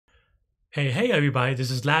Hey everybody, this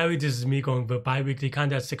is Larry. This is me going for bi-weekly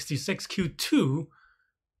content 66 Q2.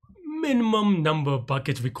 Minimum number of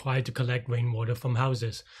buckets required to collect rainwater from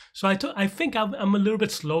houses. So I think I'm a little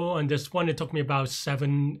bit slower on this one. It took me about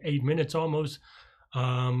 7-8 minutes almost,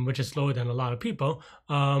 which is slower than a lot of people.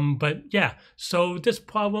 But yeah, so this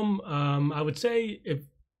problem, I would say if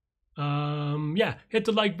yeah, hit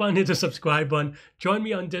the like button, hit the subscribe button, join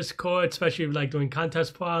me on Discord, especially if you like doing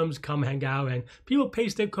contest problems. Come hang out, and people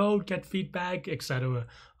paste their code, get feedback, etc.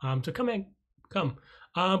 So come.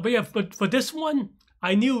 But yeah, but for this one,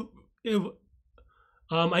 I knew it was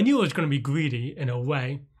going to be greedy in a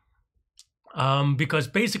way, because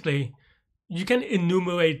basically you can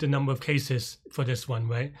enumerate the number of cases for this one,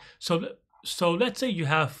 right? So let's say you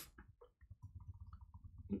have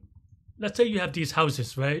these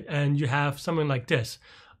houses, right? And you have something like this.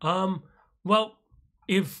 Well,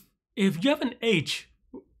 if you have an H,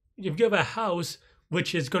 if you have a house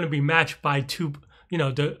which is going to be matched by two,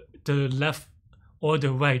 the left or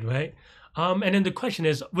the right, right? And then the question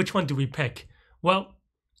is, which one do we pick? Well,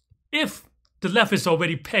 if the left is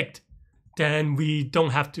already picked, then we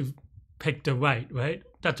don't have to pick the right, right?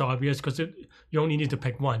 That's obvious because you only need to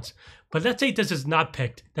pick once. But let's say this is not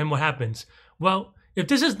picked, then what happens? Well, if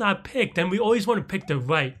this is not picked, then we always want to pick the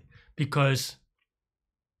right because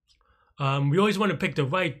yeah, we always want to pick the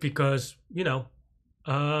right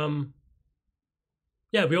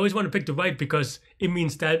because it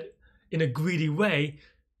means that in a greedy way,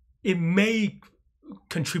 it may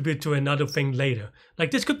contribute to another thing later.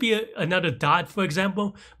 Like this could be another dot, for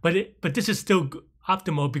example, but this is still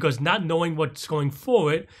optimal because not knowing what's going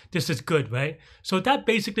forward, this is good, right? So that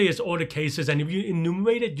basically is all the cases, and if you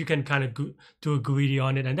enumerate it, you can kind of do a greedy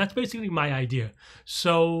on it, and that's basically my idea.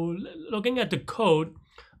 So looking at the code,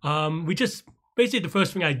 basically the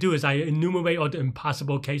first thing I do is I enumerate all the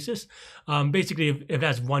impossible cases. Basically, if it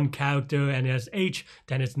has one character and it has H,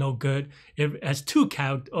 then it's no good. If it has two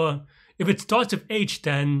characters, or if it starts with H,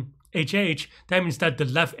 then HH, that means that the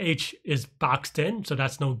left H is boxed in, so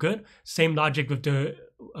that's no good. Same logic with the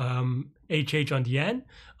HH on the end,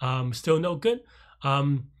 still no good.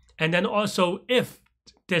 And then also if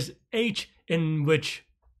there's H in which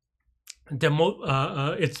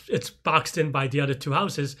it's boxed in by the other two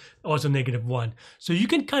houses, also -1. So you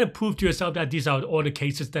can kind of prove to yourself that these are all the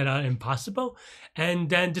cases that are impossible. And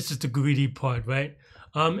then this is the greedy part, right?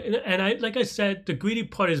 And like I said, the greedy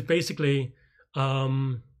part is basically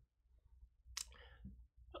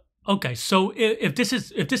okay, so if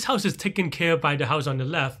this house is taken care of by the house on the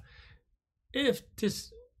left, if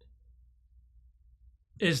this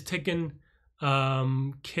is taken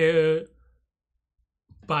care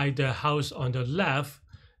by the house on the left,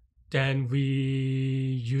 then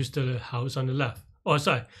we use the house on the left. Oh,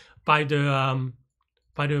 sorry, by the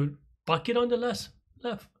bucket on the left.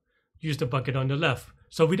 Use the bucket on the left.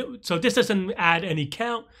 So we don't. So this doesn't add any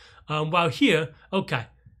count. While here, okay,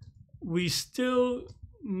 we still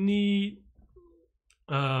need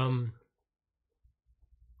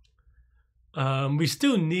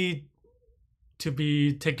to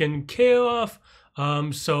be taken care of.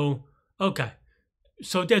 So okay,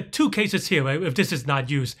 so there are two cases here, right? If this is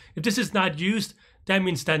not used, that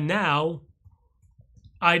means that now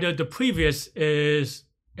either the previous is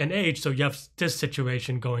an H, so you have this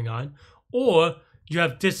situation going on, or you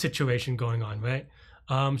have this situation going on, right?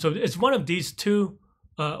 So it's one of these two.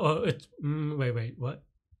 Or it's wait, what?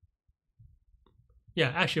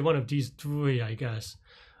 Yeah, actually one of these three, I guess.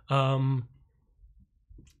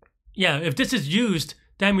 Yeah, if this is used,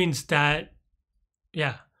 that means that,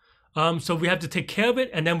 yeah. So we have to take care of it,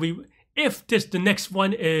 and then if the next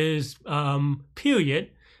one is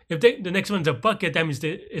period, if the next one's a bucket, that means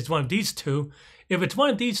it's one of these two. If it's one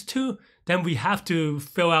of these two, then we have to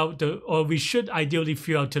fill out or we should ideally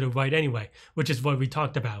fill out to the right anyway, which is what we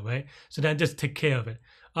talked about, right? So then just take care of it.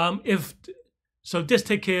 So this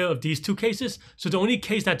take care of these two cases. So the only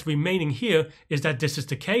case that's remaining here is that this is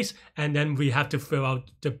the case, and then we have to fill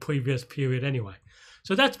out the previous period anyway.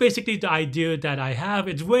 So that's basically the idea that I have.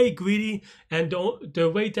 It's very greedy, and the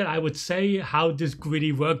way that I would say how this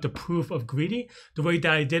greedy worked, the proof of greedy, the way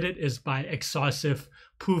that I did it is by exhaustive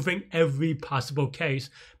proving every possible case.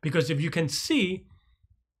 Because if you can see,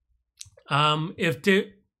 if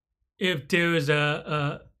there is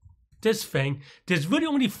this thing, there's really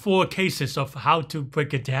only 4 cases of how to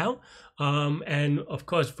break it down. And of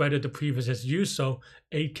course, whether the previous is used, so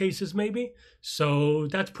 8 cases maybe. So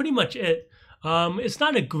that's pretty much it. It's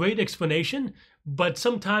not a great explanation, but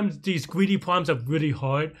sometimes these greedy problems are really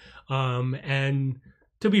hard. And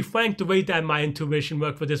to be frank, the way that my intuition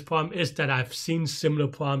worked for this problem is that I've seen similar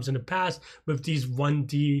problems in the past with these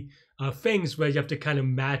 1D things where you have to kind of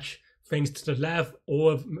match things to the left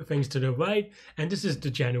or things to the right, and this is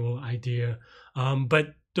the general idea.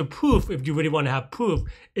 But the proof, if you really want to have proof,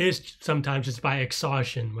 is sometimes just by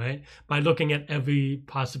exhaustion, right? By looking at every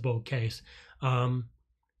possible case.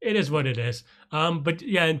 It is what it is. But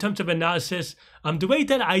yeah, in terms of analysis, the way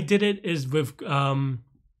that I did it is with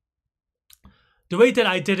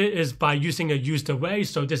by using a used array.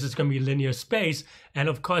 So this is going to be linear space, and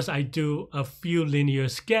of course I do a few linear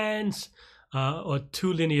scans or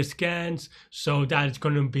 2 linear scans. So that's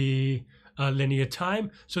going to be linear time.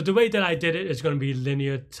 So the way that I did it is going to be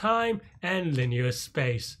linear time and linear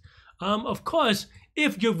space. Of course,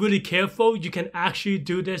 if you're really careful, you can actually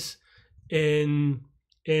do this in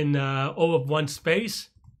O of 1 space.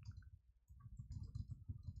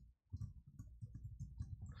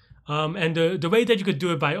 And the way that you could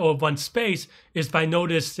do it by O of 1 space is by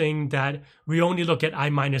noticing that we only look at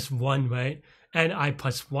I-1, right? And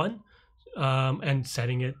I+1, and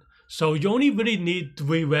setting it. So you only really need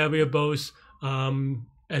 3 variables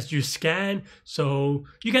as you scan. So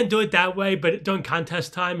you can do it that way, but during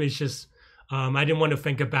contest time, it's just, I didn't want to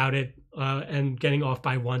think about it and getting off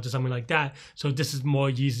by 1 or something like that. So this is more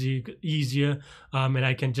easier, and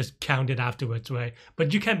I can just count it afterwards, right?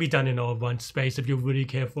 But you can be done in all 1 space if you're really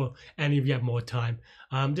careful and if you have more time.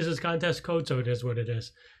 This is contest code, so it is what it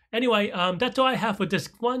is. Anyway, that's all I have for this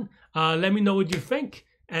one. Let me know what you think,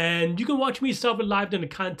 and you can watch me solve it live in the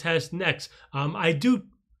contest next. I do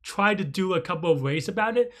try to do a couple of ways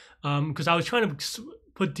about it, because I was trying to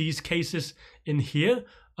put these cases in here.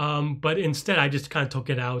 But instead, I just kind of took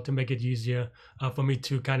it out to make it easier for me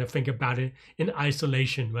to kind of think about it in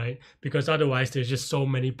isolation, right? Because otherwise, there's just so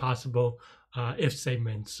many possible if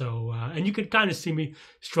statements. So, and you can kind of see me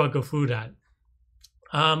struggle through that.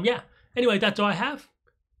 Yeah. Anyway, that's all I have.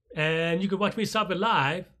 And you can watch me solve it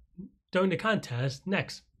live during the contest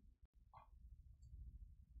next.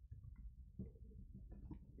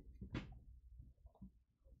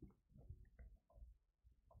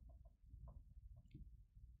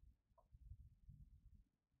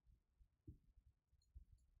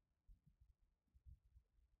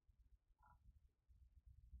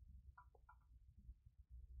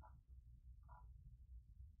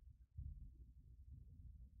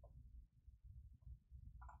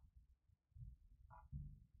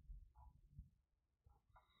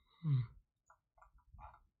 Hmm.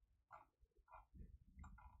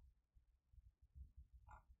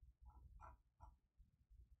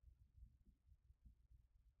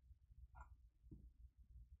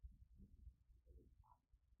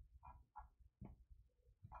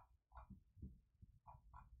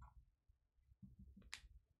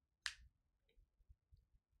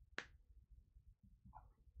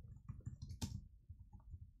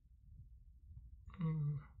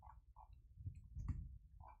 Hmm.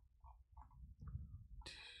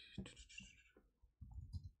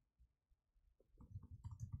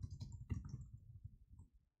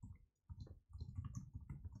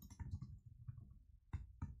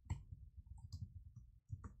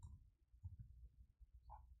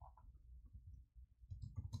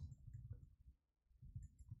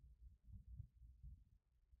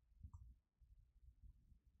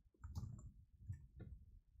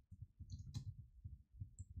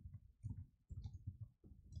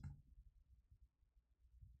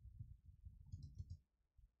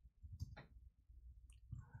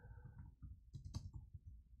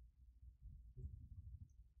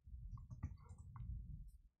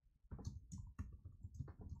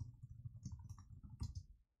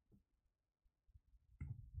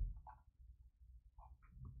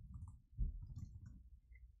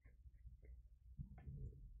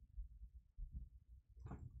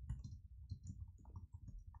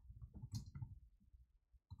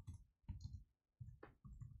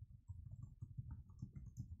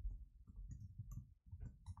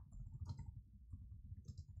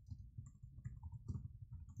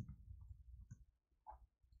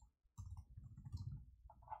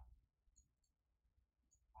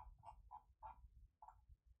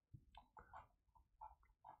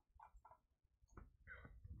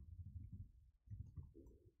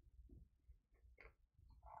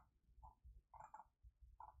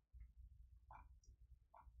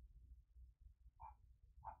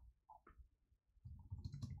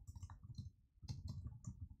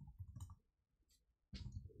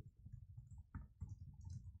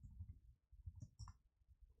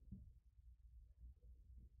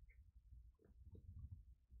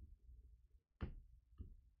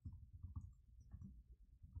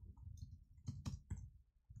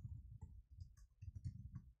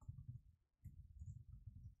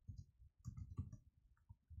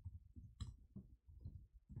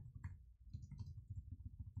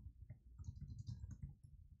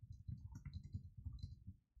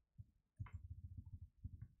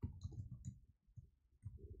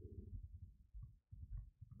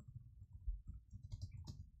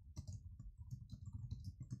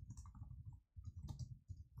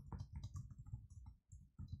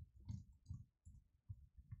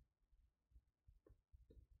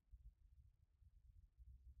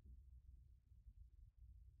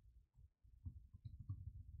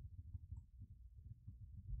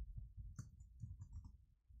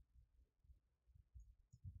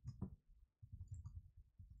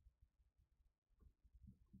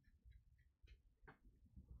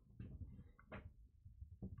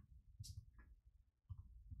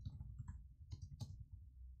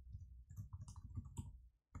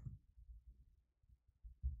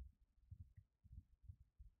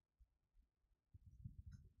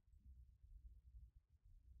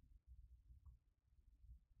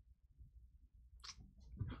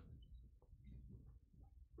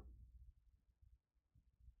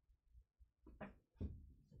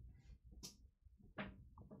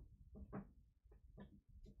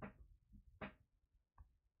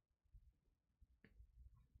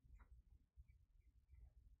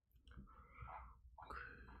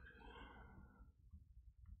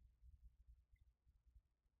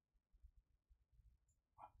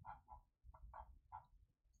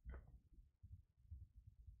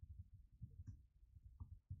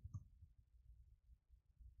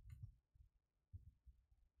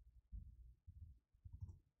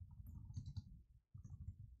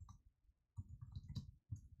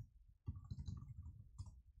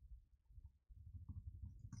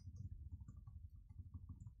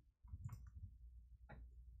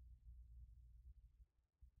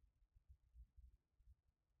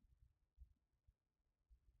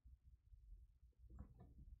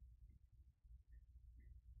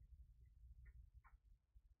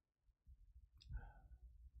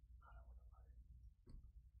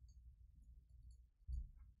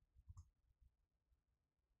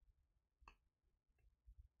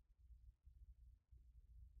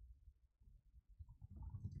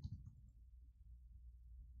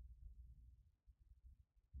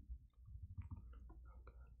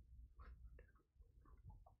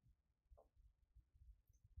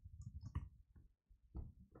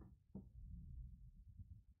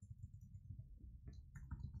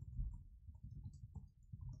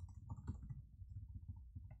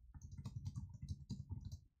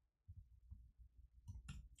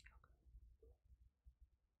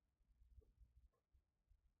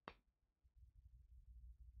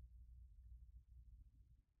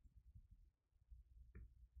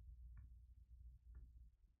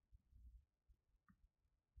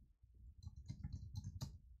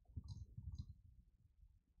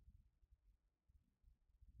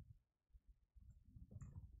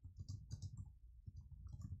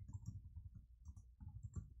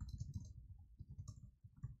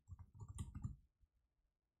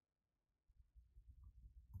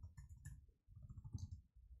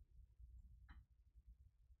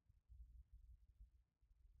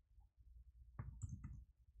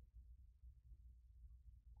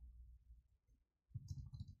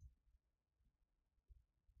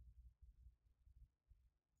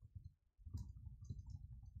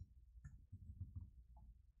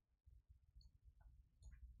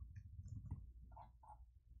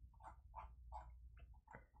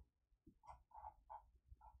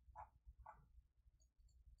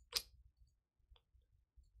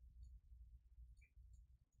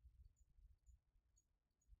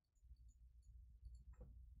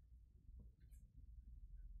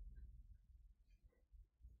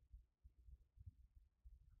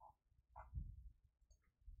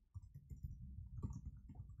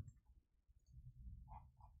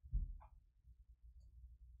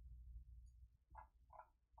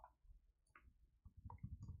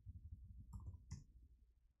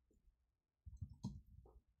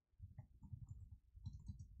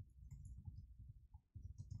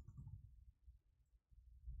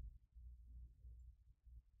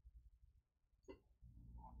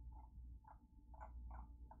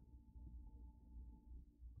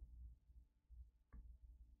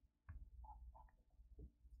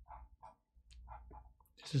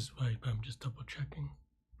 this is right, but I'm just double checking.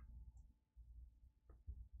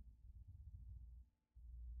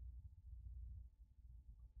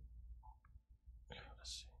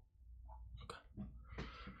 Let's see. Okay.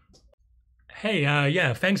 Hey,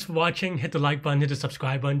 yeah, thanks for watching. Hit the like button, hit the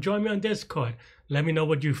subscribe button. Join me on Discord. Let me know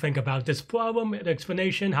what you think about this problem, an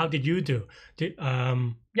explanation. How did you do?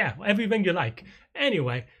 Yeah, everything you like.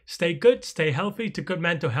 Anyway, stay good, stay healthy, to good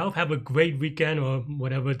mental health. Have a great weekend or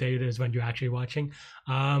whatever day it is when you're actually watching.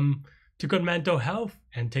 To good mental health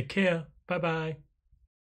and take care. Bye-bye.